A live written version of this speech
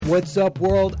What's up,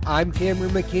 world? I'm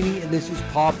Cameron McKinney, and this is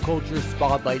Pop Culture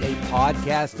Spotlight, a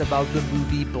podcast about the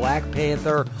movie Black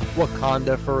Panther: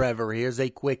 Wakanda Forever. Here's a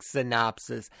quick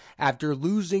synopsis. After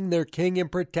losing their king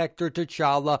and protector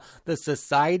T'Challa, the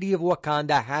Society of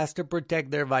Wakanda has to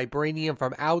protect their vibranium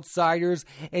from outsiders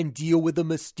and deal with a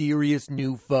mysterious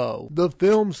new foe. The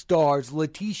film stars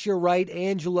Letitia Wright,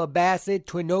 Angela Bassett,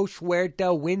 Tenoch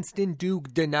Huerta, Winston Duke,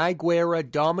 Danai Gurira,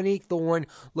 Dominique Thorne,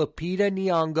 Lupita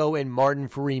Nyong'o, and Martin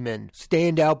Freeman.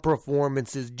 Standout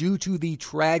performances. Due to the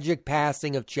tragic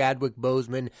passing of Chadwick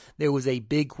Boseman, there was a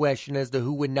big question as to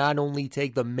who would not only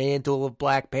take the mantle of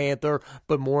Black Panther,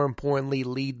 but more importantly,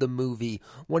 lead the movie.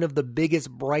 One of the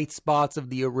biggest bright spots of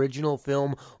the original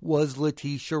film was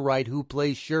Letitia Wright, who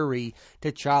plays Shuri,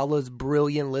 T'Challa's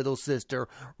brilliant little sister.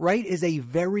 Wright is a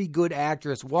very good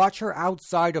actress. Watch her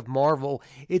outside of Marvel.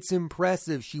 It's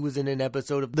impressive. She was in an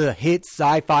episode of the hit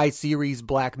sci-fi series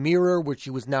Black Mirror, where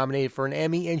she was nominated for an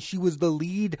Emmy, and she was the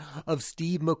lead of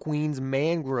Steve McQueen's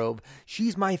Mangrove.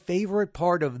 She's my favorite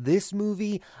part of this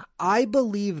movie. I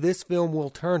believe this film will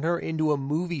turn her into a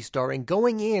movie star, and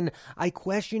going in, I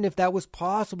question if that was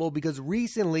possible because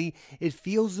recently it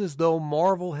feels as though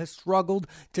Marvel has struggled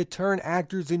to turn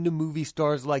actors into movie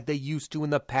stars like they used to in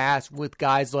the past with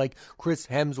guys like Chris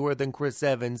Hemsworth and Chris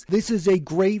Evans. This is a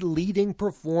great leading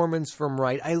performance from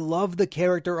Wright. I love the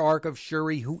character arc of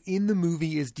Shuri, who in the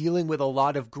movie is dealing with a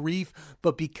lot of grief,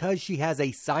 but because she has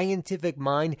a scientific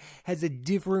mind, has a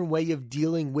different way of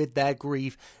dealing with that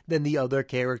grief than the other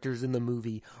characters in the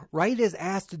movie. Wright is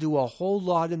asked to do a whole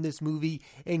lot in this movie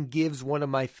and gives one of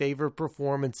my favorite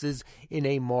performances in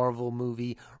a Marvel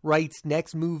movie. Wright's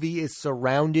next movie is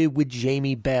Surrounded with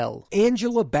Jamie Bell.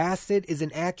 Angela Bassett is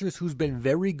an actress who's been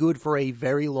very good for a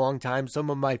very long time.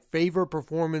 Some of my favorite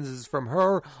performances from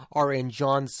her are in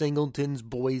John Singleton's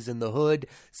Boys in the Hood,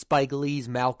 Spike Lee's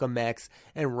Malcolm X,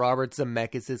 and Robert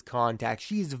Zemeckis' Contact.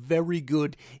 She's very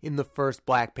good in the first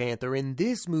Black Panther. In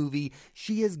this movie,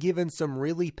 she has given some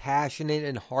really passionate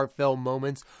and heartfelt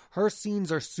moments. Her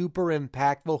scenes are super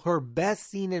impactful. Her best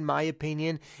scene, in my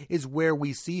opinion, is where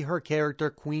we see her character,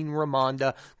 Queen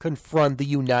Ramonda, confront the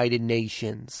United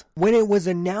Nations. When it was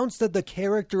announced that the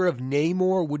character of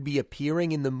Namor would be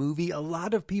appearing in the movie, a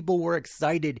lot of people were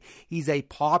excited. He's a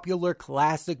popular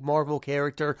classic Marvel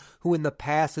character who in the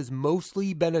past has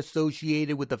mostly been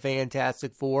associated with the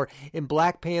Fantastic Four. In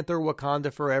Black Panther: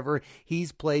 Wakanda Forever,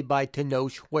 he's played by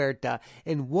Tenoch Huerta,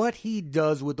 and what he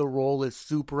does with the role is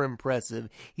super impressive.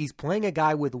 He's playing a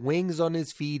guy with wings on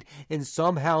his feet and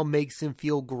somehow makes him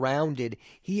feel grounded.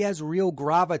 He has real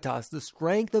gravitas. The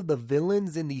strength of the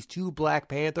villains in these two Black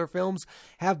Panther films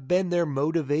have been their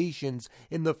motivations.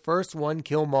 In the first one,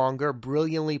 Killmonger,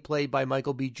 brilliantly played by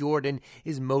Michael B. Jordan,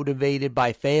 is motivated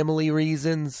by family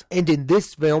reasons. And in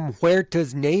this film,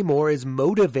 Huerta's Namor is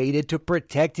motivated to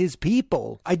protect his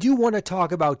people. I do want to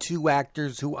talk about two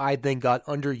actors who I think got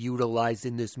underutilized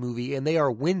in this movie, and they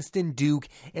are Winston Duke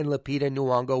and Lupita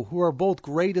Nyong'o, who are both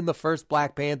great in the first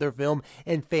Black Panther film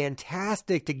and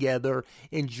fantastic together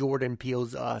in Jordan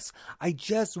Peele's Us. I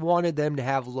just wanted them to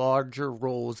have larger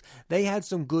roles. They had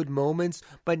some good moments,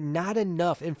 but not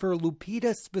enough. And for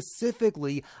Lupita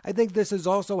specifically, I think this has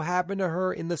also happened to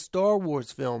her in the Star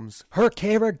Wars films. Her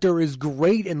character is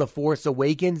great in The Force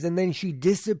Awakens, and then she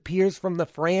disappears from the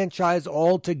franchise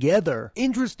altogether.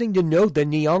 Interesting to note that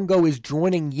Nyong'o is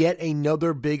joining yet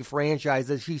another big franchise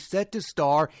as she's set to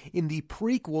star in the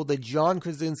prequel to John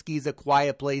Krasinski's A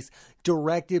Quiet Place,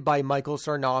 directed by Michael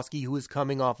Sarnowski, who is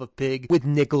coming off of Pig with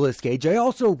Nicolas Cage. I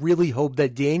also really hope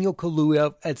that Daniel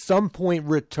Kaluuya at some point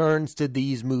returns to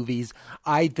these movies.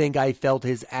 I think I felt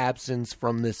his absence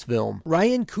from this film.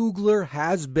 Ryan Coogler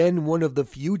has been one of the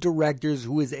few directors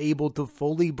who is able to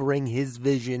fully bring his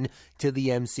vision to the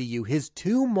MCU. His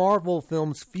two Marvel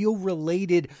films feel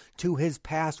related to his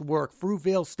past work,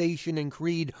 Fruitvale Station and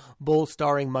Creed, both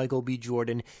starring Michael B.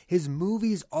 Jordan. His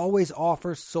movies always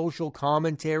offer social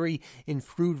commentary. In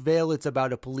Fruitvale, it's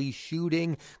about a police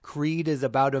shooting. Creed is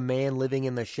about a man living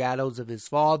in the shadows of his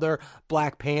father.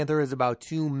 Black Panther is about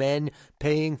two men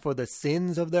paying for the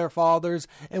sins of their fathers.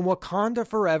 And Wakanda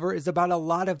Forever is about a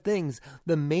lot of things,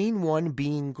 the main one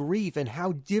being grief and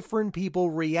how different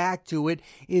people react to it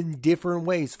in different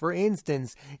ways. For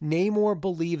instance, Namor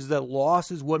believes that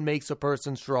loss is what makes a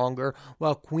person stronger,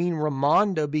 while Queen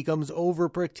Ramonda becomes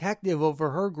overprotective over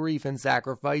her grief and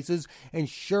sacrifices, and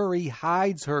Shuri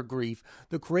hides her grief grief.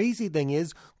 The crazy thing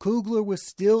is, Coogler was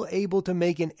still able to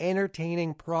make an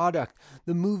entertaining product.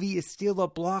 The movie is still a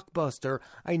blockbuster.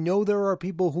 I know there are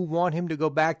people who want him to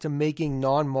go back to making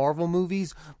non-Marvel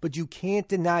movies, but you can't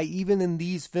deny, even in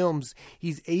these films,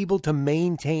 he's able to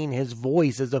maintain his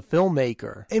voice as a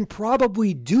filmmaker. And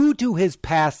probably due to his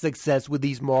past success with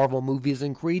these Marvel movies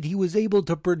and Creed, he was able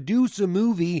to produce a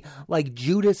movie like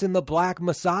Judas and the Black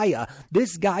Messiah.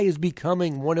 This guy is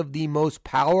becoming one of the most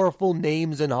powerful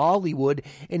names in Hollywood,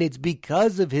 and it's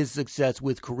because of his success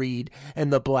with Creed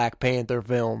and the Black Panther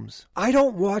films. I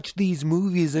don't watch these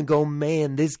movies and go,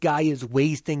 man, this guy is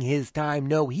wasting his time.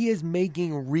 No, he is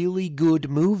making really good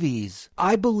movies.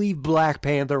 I believe Black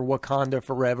Panther Wakanda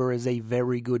Forever is a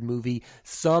very good movie.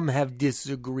 Some have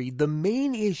disagreed. The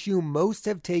main issue most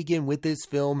have taken with this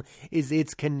film is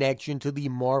its connection to the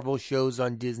Marvel shows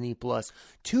on Disney+.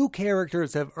 Two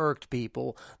characters have irked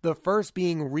people. The first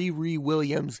being Riri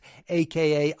Williams,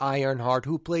 aka Ironheart,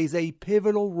 who plays a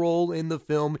pivotal role in the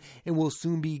film and will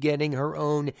soon be getting her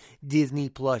own Disney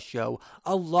Plus show.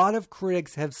 A lot of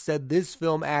critics have said this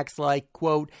film acts like,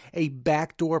 quote, a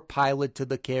backdoor pilot to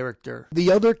the character.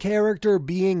 The other character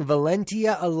being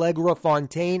Valentia Allegra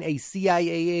Fontaine, a CIA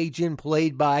agent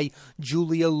played by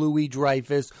Julia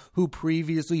Louis-Dreyfus, who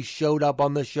previously showed up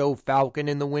on the show Falcon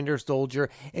and the Winter Soldier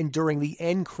and during the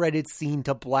end credits scene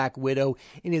to Black Widow,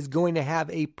 and is going to have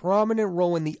a prominent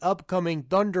role in the upcoming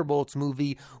Thunderbolts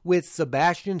movie with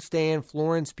Sebastian Stan,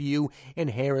 Florence Pugh, and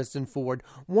Harrison Ford.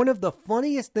 One of the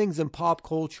funniest things in pop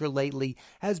culture lately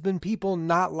has been people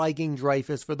not liking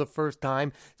Dreyfus for the first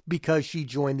time because she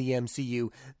joined the MCU.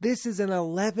 This is an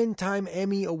 11-time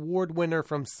Emmy Award winner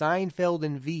from Seinfeld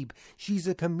and Veep. She's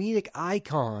a comedic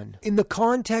icon. In the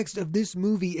context of this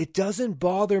movie, it doesn't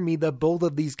bother me that both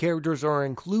of these characters are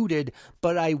included,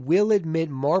 but I will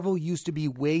admit Marvel used to be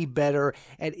way better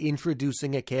at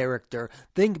introducing a character.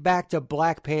 Think back to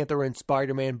Black Panther and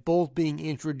Spider-Man both being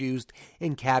introduced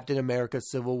in Captain America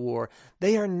Civil War.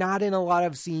 They are not in a lot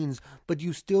of scenes, but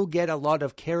you still get a lot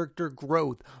of character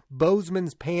growth.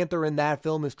 Boseman's Panther in that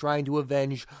film is trying to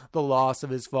avenge the loss of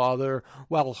his father,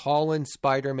 while Holland's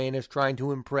Spider-Man is trying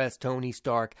to impress Tony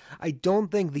Stark. I don't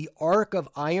think the arc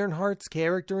of Ironheart's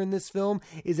character in this film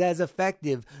is as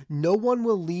effective. No one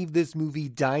will leave this movie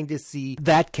dying to see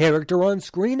that character on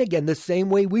screen again, the same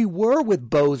way we were with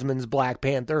Boseman's Black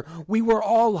Panther. We were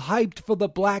all hyped for the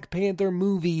Black Panther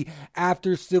movie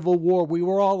after Civil War. We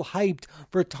were all hyped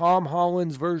for Tom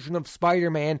Holland's version of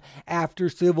Spider-Man after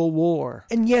Civil War.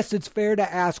 And yes, it's fair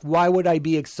to ask, why would I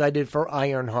be excited for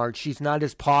Ironheart? She's not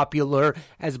as popular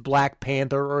as Black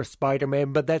Panther or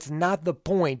Spider-Man, but that's not the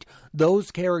point.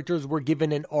 Those characters were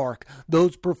given an arc.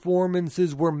 Those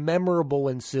performances were memorable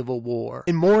in Civil War.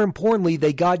 And more importantly,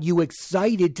 they got you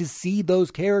excited to see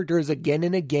those characters again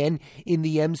and again in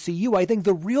the MCU. I think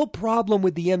the real problem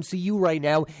with the MCU right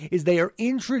now is they are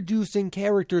introducing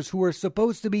characters who are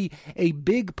supposed to be a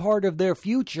big part of their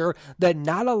future that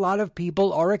not a lot of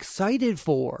people are excited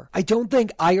for. I don't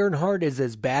think Ironheart is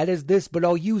as bad as this, but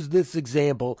I'll use this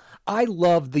example. I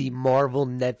love the Marvel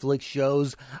Netflix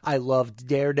shows. I loved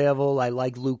Daredevil. I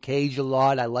like Luke Cage a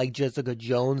lot. I like Jessica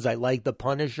Jones. I like The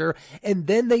Punisher. And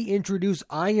then they introduced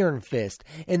Iron Fist,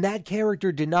 and that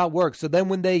character did not work. So then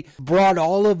when they brought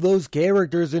all of those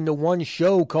characters into one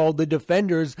show called The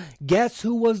Defenders, guess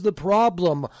who was the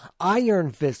problem?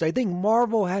 Iron Fist. I think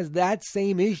Marvel has that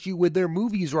same issue with their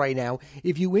movies right now.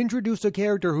 If you introduce a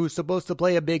character who's supposed to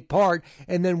play a big part,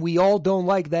 and then we all don't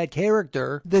like that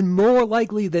character, then more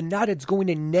likely than not it's going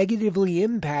to negatively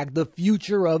impact the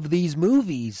future of these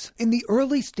movies. In the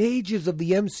early stages of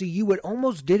the MCU, it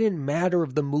almost didn't matter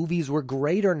if the movies were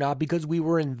great or not because we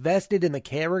were invested in the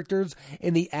characters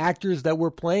and the actors that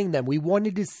were playing them. We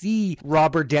wanted to see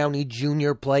Robert Downey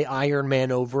Jr. play Iron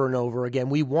Man over and over again.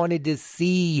 We wanted to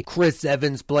see Chris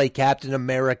Evans play Captain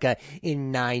America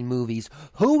in 9 movies.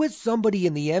 Who is somebody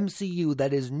in the MCU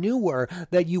that is newer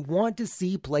that you want to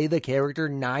see play the character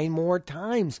 9 more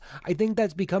times? I think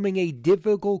that's becoming a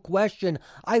difficult question.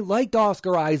 I liked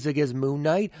Oscar Isaac as Moon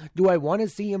Knight. Do I want to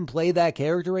see him play that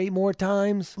character 8 more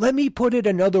times? Let me put it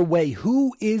another way.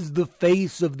 Who is the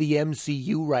face of the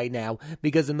MCU right now?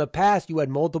 Because in the past you had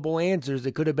multiple answers.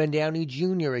 It could have been Downey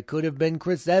Jr. It could have been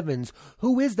Chris Evans.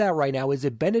 Who is that right now? Is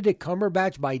it Benedict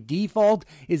Cumberbatch by default?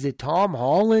 Is it Tom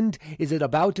Holland? Is it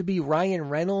about to be Ryan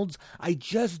Reynolds? I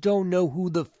just don't know who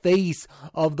the face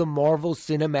of the Marvel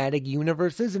Cinematic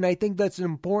Universe is, and I think that's an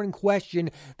important question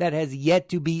that has yet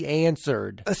to be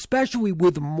answered. Especially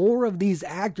with more of these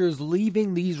actors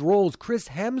leaving these roles. Chris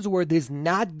Hemsworth is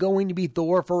not going to be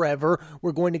Thor forever.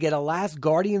 We're going to get a last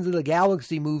Guardians of the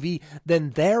Galaxy movie,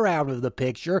 then they're out of the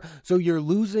picture, so you're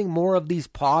losing more of these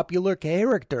popular popular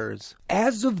characters.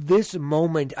 As of this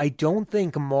moment, I don't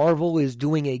think Marvel is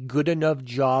doing a good enough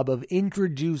job of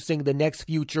introducing the next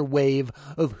future wave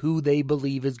of who they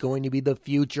believe is going to be the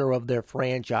future of their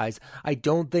franchise. I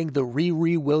don't think the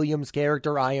Riri Williams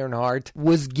character Ironheart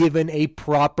was given a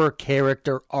proper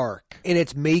character arc. And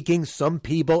it's making some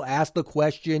people ask the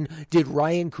question, did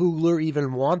Ryan Coogler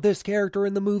even want this character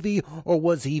in the movie, or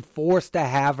was he forced to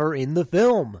have her in the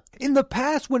film? In the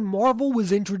past, when Marvel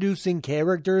was introducing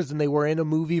characters and they were in a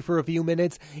movie for a few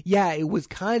minutes, yeah, it was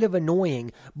kind of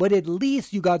annoying, but at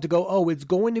least you got to go, oh, it's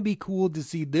going to be cool to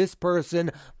see this person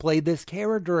play this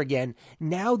character again.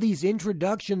 Now these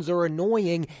introductions are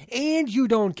annoying, and you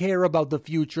don't care about the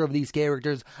future of these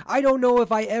characters. I don't know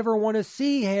if I ever want to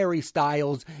see Harry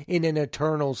Styles in an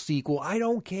Eternals sequel. I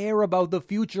don't care about the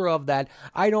future of that.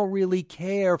 I don't really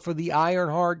care for the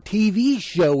Ironheart TV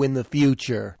show in the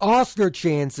future. Oscar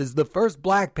chances, the first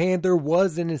Black Panther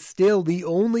was and is still the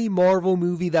only Marvel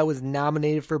movie that was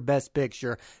nominated for Best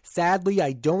Picture. Sadly,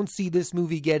 I don't see this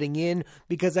movie getting in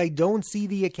because I don't see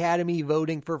the Academy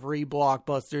voting for free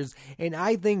blockbusters, and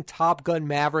I think Top Gun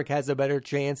Maverick has a better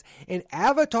chance, and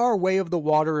Avatar Way of the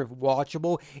Water, if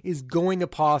watchable, is going to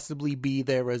possibly be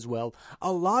there as well.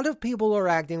 A lot of people are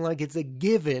acting like it's a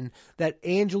given that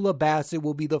Angela Bassett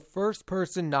will be the first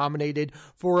person nominated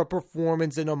for a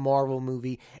performance in a Marvel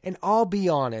movie, and I'll be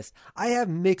honest, I have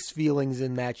mixed feelings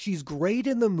in that. She's great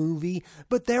in the movie,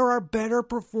 but there are better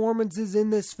performances in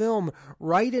this film.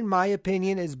 Wright, in my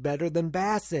opinion, is better than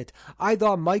Bassett. I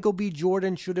thought Michael B.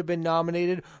 Jordan should have been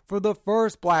nominated for the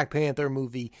first Black Panther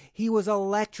movie. He was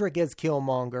electric as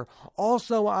Killmonger.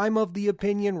 Also, I'm of the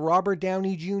opinion Robert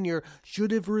Downey Jr.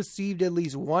 should have received at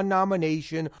least one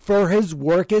nomination for his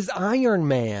work as Iron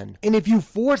Man. And if you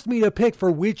forced me to pick for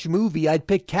which movie, I'd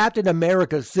pick Captain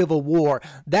America Civil War.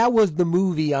 That was the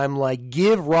movie I'm like,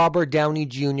 give Robert Downey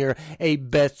Jr. a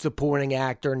Best Supporting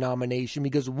Actor nomination,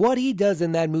 because what he does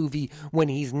in that movie when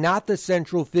he's not the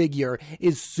central figure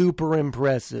is super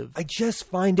impressive. I just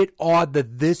find it odd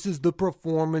that this is the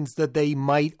performance that they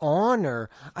might honor.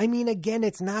 I mean, again,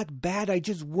 it's not bad. I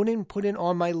just wouldn't put it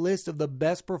on my list of the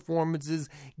best performances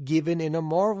given in a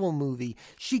Marvel movie.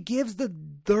 She gives the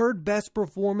third best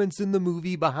performance in the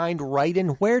movie behind Wright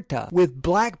and Huerta. With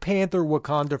Black Panther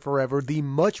Wakanda Forever, the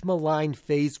much maligned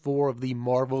Phase 4 of the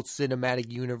Marvel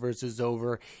Cinematic Universe is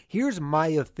over. Here's my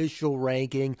official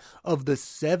ranking of the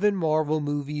 7 Marvel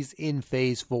movies in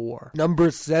Phase 4.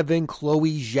 Number 7,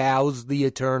 Chloe Zhao's The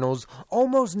Eternals.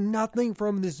 Almost nothing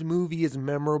from this movie is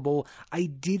memorable. I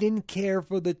didn't care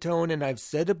for the tone, and I've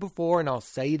said it before and I'll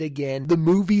say it again. The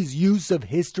movie's use of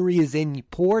history is in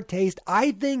poor taste.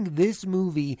 I think this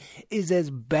movie is as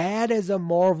bad as a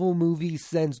Marvel movie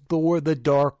since Thor the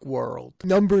Dark World.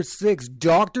 Number 6,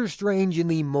 Doctor Strange in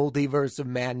the Multiverse of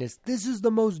Madness. This is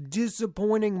the most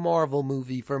disappointing Marvel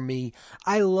movie for me.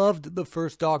 I loved the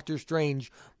first Doctor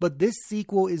Strange, but this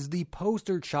sequel is the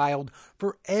poster child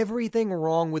for everything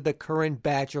wrong with the current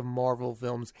batch of Marvel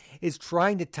films. It's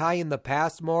trying to tie in the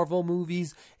past Marvel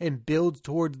movies and build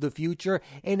towards the future,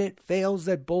 and it fails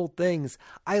at both things.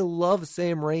 I love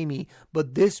Sam Raimi,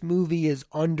 but this movie is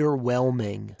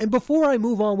underwhelming. And before I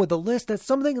move on with the list, that's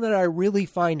something that I really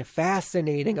find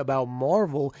fascinating about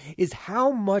Marvel is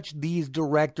how much these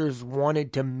directors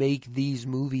wanted to make these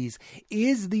movies.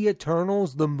 Is The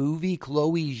Eternals the movie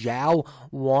Chloe Zhao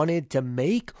wanted to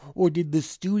make, or did the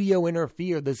studio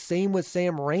interfere? The same with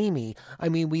Sam Raimi. I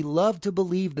mean, we love to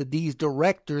believe that these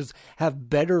directors have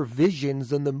better visions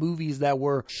than the movies that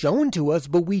were shown to us,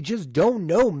 but we just don't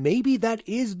know. Maybe that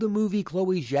is the movie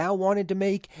Chloe Zhao wanted to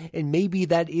make, and maybe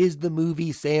that is the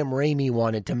movie Sam Raimi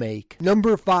wanted to make.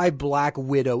 Number 5, Black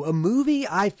Widow, a movie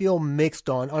I feel mixed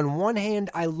on. On one hand,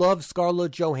 I love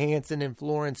Scarlett Johansson and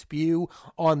Florence Pugh.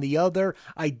 On the other,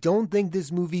 I don't think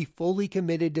this movie fully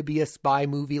committed to be a spy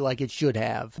movie like it should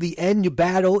have. The end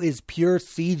battle is pure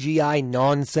CGI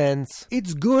nonsense.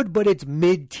 It's good, but it's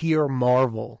mid-tier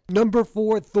Marvel. Number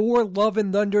 4, Thor Love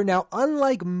and Thunder. Now,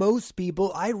 unlike most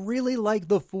people, I really like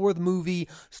the fourth movie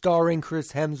starring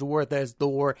Chris Hemsworth as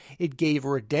Thor. It gave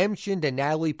redemption to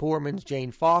Natalie Portman's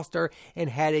Jane Foster and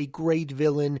had a great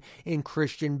villain in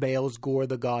Christian Bale's Gore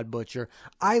the God Butcher.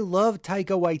 I love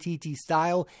Taika Waititi's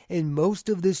style, and most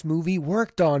of this movie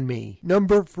worked on me.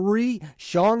 Number 3,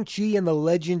 Shang-Chi and the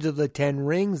Legends of the Ten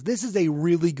Rings. This is a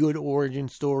really good origin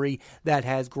story that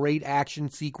has great action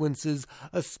sequences,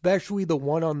 especially the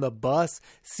one on the bus.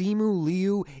 Simu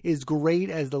Liu is great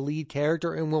as the lead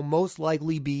character and will most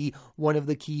likely be one of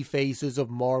the key faces of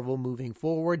Marvel moving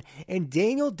forward. And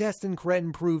Daniel Destin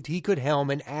Cretton proved he could helm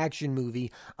an action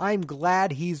movie. I'm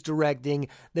glad he's directing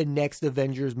the next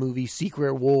Avengers movie,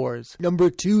 Secret Wars. Number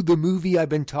 2, the movie I've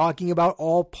been talking talking about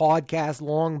all podcast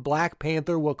long, Black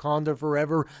Panther Wakanda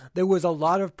Forever. There was a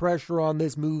lot of pressure on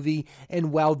this movie,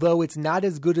 and while though it's not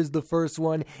as good as the first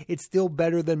one, it's still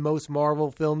better than most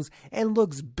Marvel films and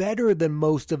looks better than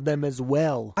most of them as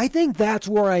well. I think that's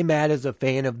where I'm at as a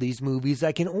fan of these movies.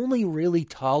 I can only really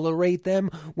tolerate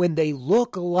them when they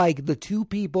look like the two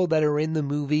people that are in the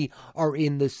movie are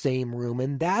in the same room,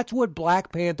 and that's what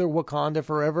Black Panther Wakanda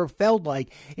Forever felt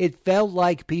like. It felt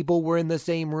like people were in the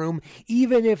same room,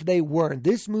 even if they weren't.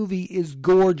 This movie is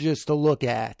gorgeous to look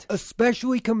at,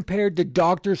 especially compared to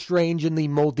Doctor Strange in the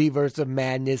Multiverse of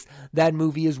Madness. That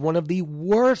movie is one of the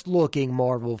worst looking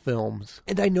Marvel films.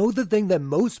 And I know the thing that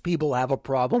most people have a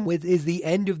problem with is the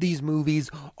end of these movies.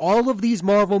 All of these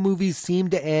Marvel movies seem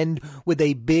to end with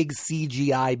a big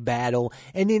CGI battle,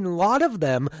 and in a lot of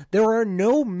them, there are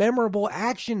no memorable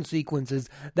action sequences.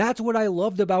 That's what I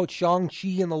loved about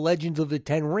Shang-Chi and the Legends of the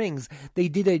Ten Rings. They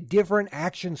did a different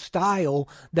action style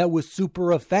that was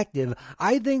super effective.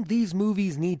 I think these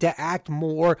movies need to act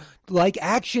more like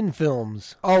action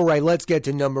films. Alright, let's get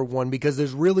to number one, because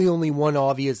there's really only one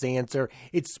obvious answer.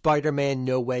 It's Spider-Man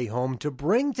No Way Home. To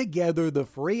bring together the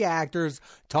three actors,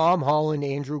 Tom Holland,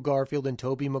 Andrew Garfield, and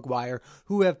Tobey Maguire,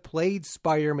 who have played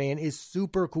Spider-Man, is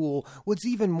super cool. What's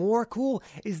even more cool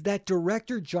is that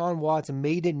director John Watts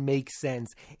made it make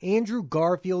sense. Andrew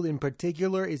Garfield in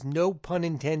particular is, no pun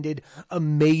intended,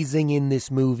 amazing in this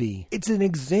movie. It's an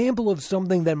example of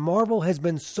something that Marvel has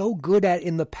been so good at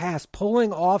in the past,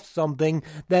 pulling off something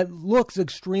that looks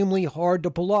extremely hard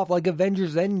to pull off, like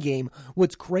Avengers Endgame.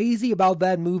 What's crazy about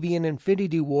that movie and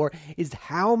Infinity War is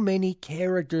how many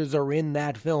characters are in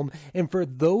that film, and for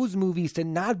those movies to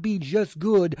not be just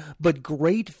good, but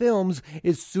great films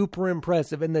is super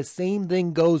impressive, and the same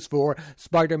thing goes for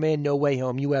Spider-Man No Way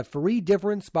Home. You have three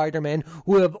different Spider-Men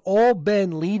who have all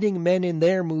been leading men in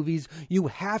their movies. You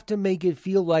have to make it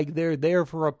feel like they're there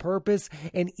for a purpose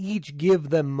and each give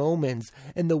them moments,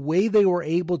 and the way they were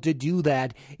able to do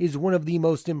that is one of the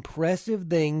most impressive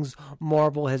things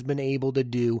Marvel has been able to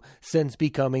do since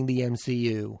becoming the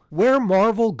MCU. Where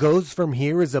Marvel goes from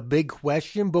here is a big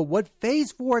question, but what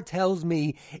Phase 4 tells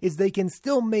me is they can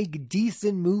still make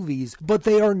decent movies, but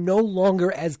they are no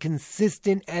longer as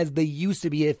consistent as they used to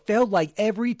be. It felt like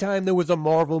every time there was a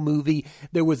Marvel movie,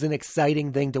 there was an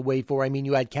exciting thing to wait for. I mean,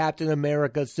 you had Captain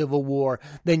America Civil War,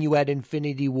 then you had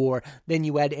Infinity War, then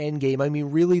you had Endgame. I mean,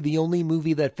 really the only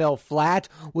movie that fell flat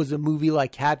was a movie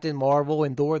like Captain Marvel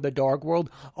and Thor the Dark World.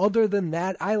 Other than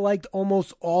that, I liked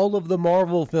almost all of the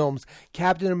Marvel films.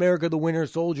 Captain America the Winter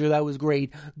Soldier, that was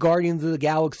great. Guardians of the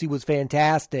Galaxy was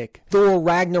fantastic. Thor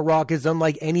Ragnarok is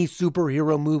unlike any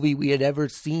superhero movie we had ever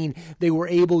seen. They were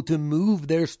able to move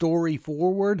their story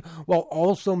forward while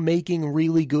also making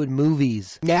really good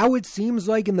movies. Now it seems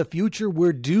like in the future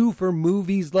we're due for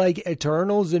movies like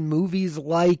Eternals and movies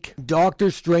like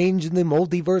Doctor Strange and the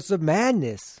Multiverse of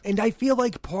Madness. And I feel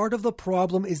like part of the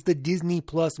problem is the Disney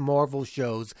Plus Marvel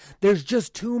shows. There's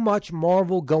just too much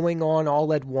Marvel going on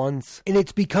all at once, and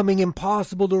it's becoming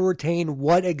impossible to retain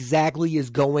what exactly is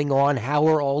going on. How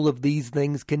are all of these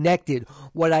things connected?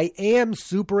 What I am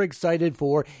super excited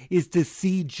for is to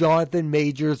see Jonathan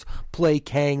Majors play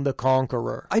Kang the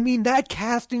Conqueror. I mean, that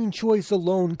casting choice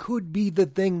alone could be the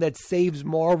thing that saves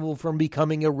Marvel from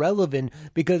becoming irrelevant,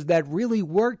 because that really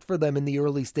worked for them in the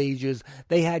early stages.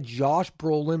 They had Josh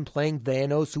Brolin playing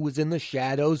Thanos, who was in the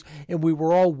shadows, and we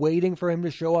were all waiting for him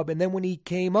to show up, and then when he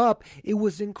came up, it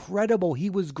was incredible. He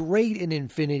was great in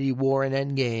Infinity War and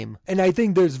Endgame. And I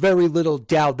think there's very little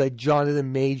doubt that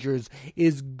Jonathan Majors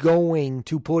is going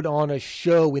to put on a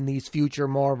show in these future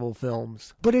Marvel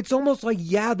films. But it's almost like,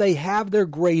 yeah, they have their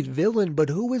great villain, but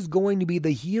who is going to be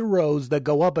the heroes that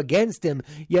go up against him?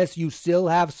 Yes, you still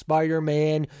have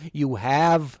Spider-Man, you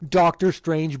have Doctor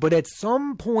Strange, but at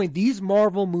some point, these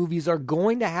Marvel movies are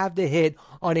going to have to hit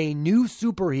on a new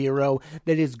superhero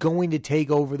that is going to take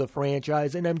over the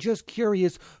franchise, and I'm just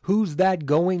curious who's that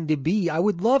going to be. I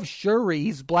would love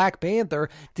Shuri's Black Panther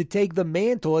to take the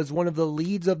mantle as one of the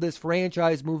leads of this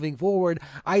franchise moving forward.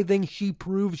 I think she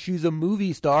proves she's a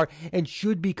movie star and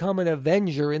should become an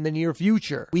Avenger in the near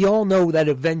future. We all know that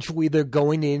eventually they're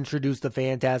going to introduce the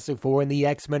Fantastic Four and the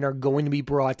X-Men are going to be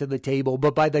brought to the table,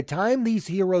 but by the time these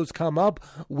heroes come up,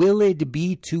 will it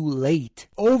be too late?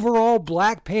 Overall,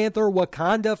 Black Panther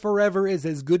Wakanda Forever is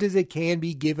as good as it can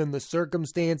be given the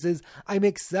circumstances. I'm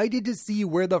excited to see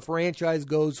where the franchise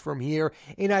goes from here,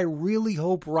 and I really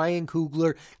hope Ryan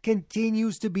Coogler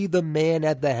continues to be the man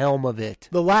at the helm of it.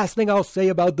 The last thing I'll say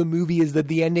about the movie is that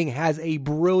the ending has a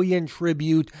brilliant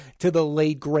tribute to the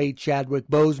late great Chadwick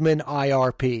Boseman,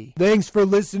 IRP. Thanks for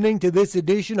listening to this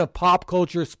edition of Pop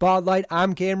Culture Spotlight.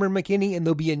 I'm Cameron McKinney, and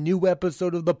there'll be a new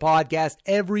episode of of the podcast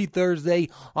every Thursday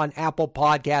on Apple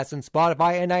Podcasts and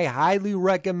Spotify, and I highly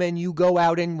recommend you go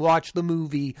out and watch the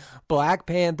movie Black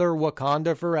Panther: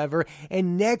 Wakanda Forever.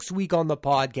 And next week on the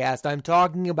podcast, I'm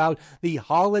talking about the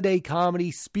holiday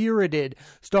comedy Spirited,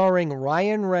 starring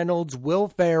Ryan Reynolds, Will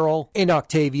Ferrell, and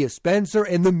Octavia Spencer,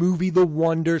 and the movie The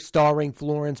Wonder, starring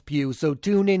Florence Pugh. So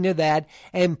tune into that,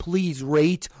 and please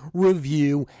rate,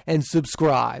 review, and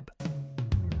subscribe.